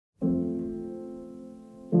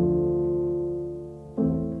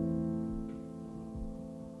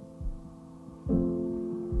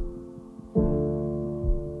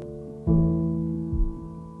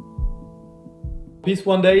Peace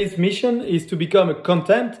One Day's mission is to become a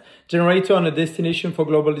content generator and a destination for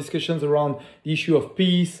global discussions around the issue of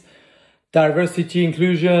peace, diversity,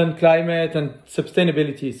 inclusion, climate, and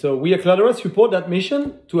sustainability. So we at Cloudera support that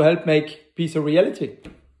mission to help make peace a reality.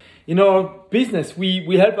 In our business,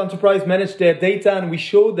 we help enterprises manage their data, and we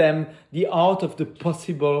show them the art of the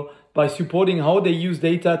possible by supporting how they use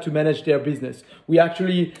data to manage their business. We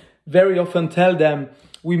actually very often tell them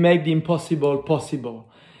we make the impossible possible.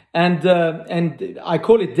 And I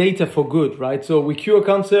call it data for good, right? So we cure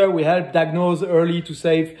cancer, we help diagnose earlier,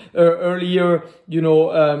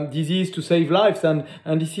 disease to save lives. And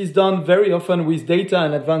this is done very often with data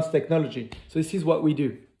and advanced technology. So this is what we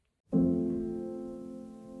do.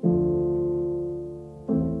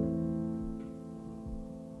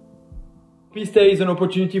 Peace Day is an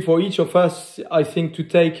opportunity for each of us, I think, to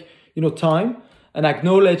take, time and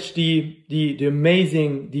acknowledge the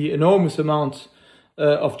amazing, the enormous amount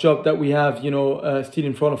of job that we have, still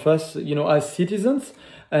in front of us, as citizens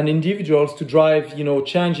and individuals to drive,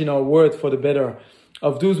 change in our world for the better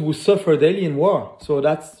of those who suffer daily in war. So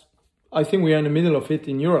I think we are in the middle of it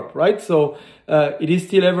in Europe, right? So it is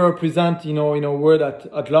still ever present, in our world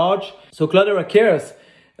at large. So Cloudera Cares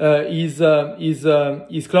is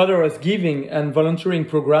Cloudera's giving and volunteering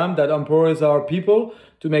program that empowers our people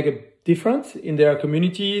to make a difference in their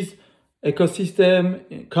communities,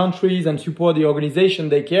 ecosystem, countries, and support the organization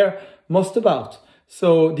they care most about.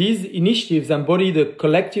 So these initiatives embody the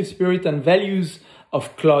collective spirit and values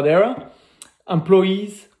of Cloudera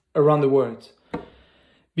employees around the world.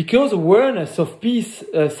 Because awareness of peace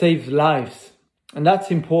saves lives, and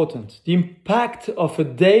that's important. The impact of a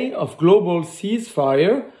day of global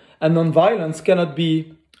ceasefire and non-violence cannot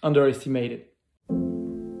be underestimated.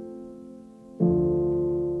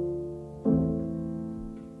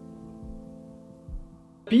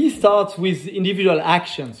 Peace starts with individual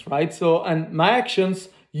actions, right? So, and my actions,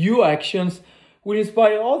 your actions will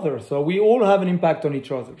inspire others. So we all have an impact on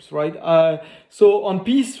each other, right? So on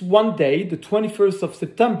Peace One Day, the 21st of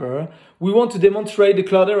September, we want to demonstrate the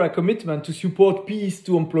Cloudera commitment to support peace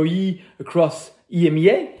to employees across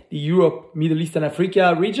EMEA, the Europe, Middle East and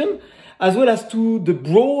Africa region, as well as to the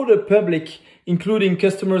broader public, including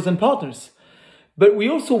customers and partners. But we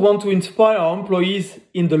also want to inspire our employees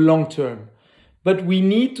in the long term. But we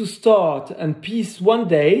need to start, and Peace One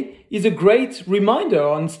Day is a great reminder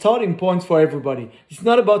on starting points for everybody. It's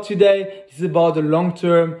not about today, it's about the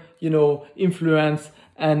long-term, influence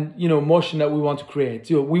and, motion that we want to create.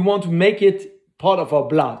 So we want to make it part of our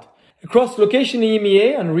blood. Across location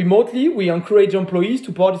EMEA and remotely, we encourage employees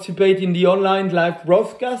to participate in the online live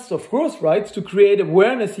broadcast, of course, right? To create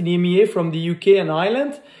awareness in EMEA from the UK and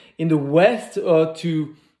Ireland, in the West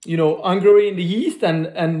to, Hungary in the East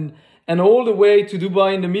and all the way to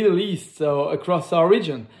Dubai in the Middle East, so across our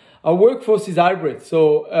region. Our workforce is hybrid,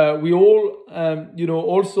 so we all,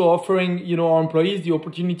 also offering, our employees the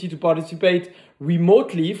opportunity to participate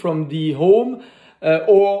remotely from the home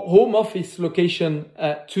or home office location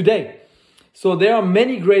today. So there are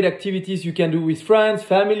many great activities you can do with friends,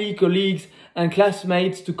 family, colleagues, and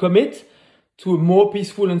classmates to commit to a more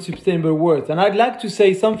peaceful and sustainable world. And I'd like to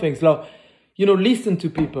say some things like, listen to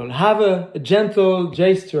people, have a gentle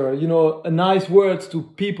gesture, a nice words to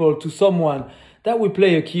people, to someone. That will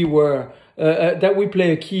play a key word.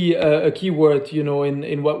 A key word,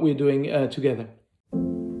 in what we're doing together.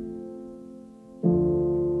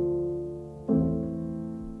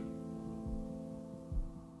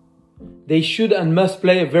 They should and must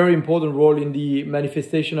play a very important role in the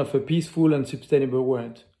manifestation of a peaceful and sustainable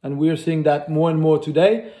world. And we are seeing that more and more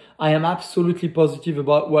today. I am absolutely positive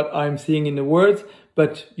about what I'm seeing in the world,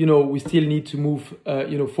 but, we still need to move,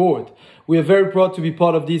 forward. We are very proud to be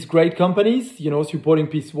part of these great companies, supporting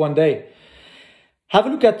Peace One Day. Have a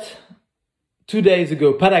look at 2 days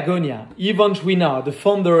ago, Patagonia. Yvon Chouinard, the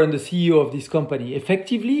founder and the CEO of this company,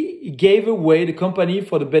 effectively gave away the company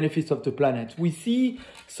for the benefits of the planet. We see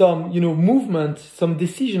some, movement, some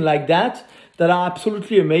decision like that are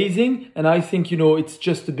absolutely amazing. And I think, it's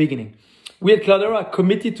just the beginning. We at Cloudera are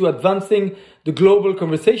committed to advancing the global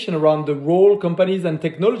conversation around the role companies and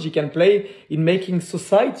technology can play in making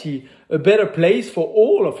society a better place for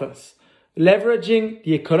all of us, leveraging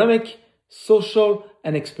the economic, social,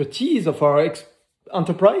 and expertise of our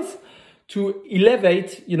enterprise to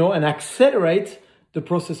elevate, and accelerate the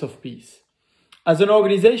process of peace. As an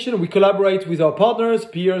organization, we collaborate with our partners,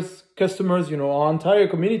 peers, customers, our entire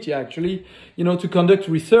community actually, to conduct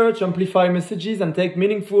research, amplify messages, and take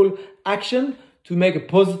meaningful action to make a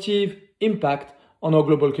positive impact on our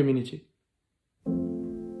global community.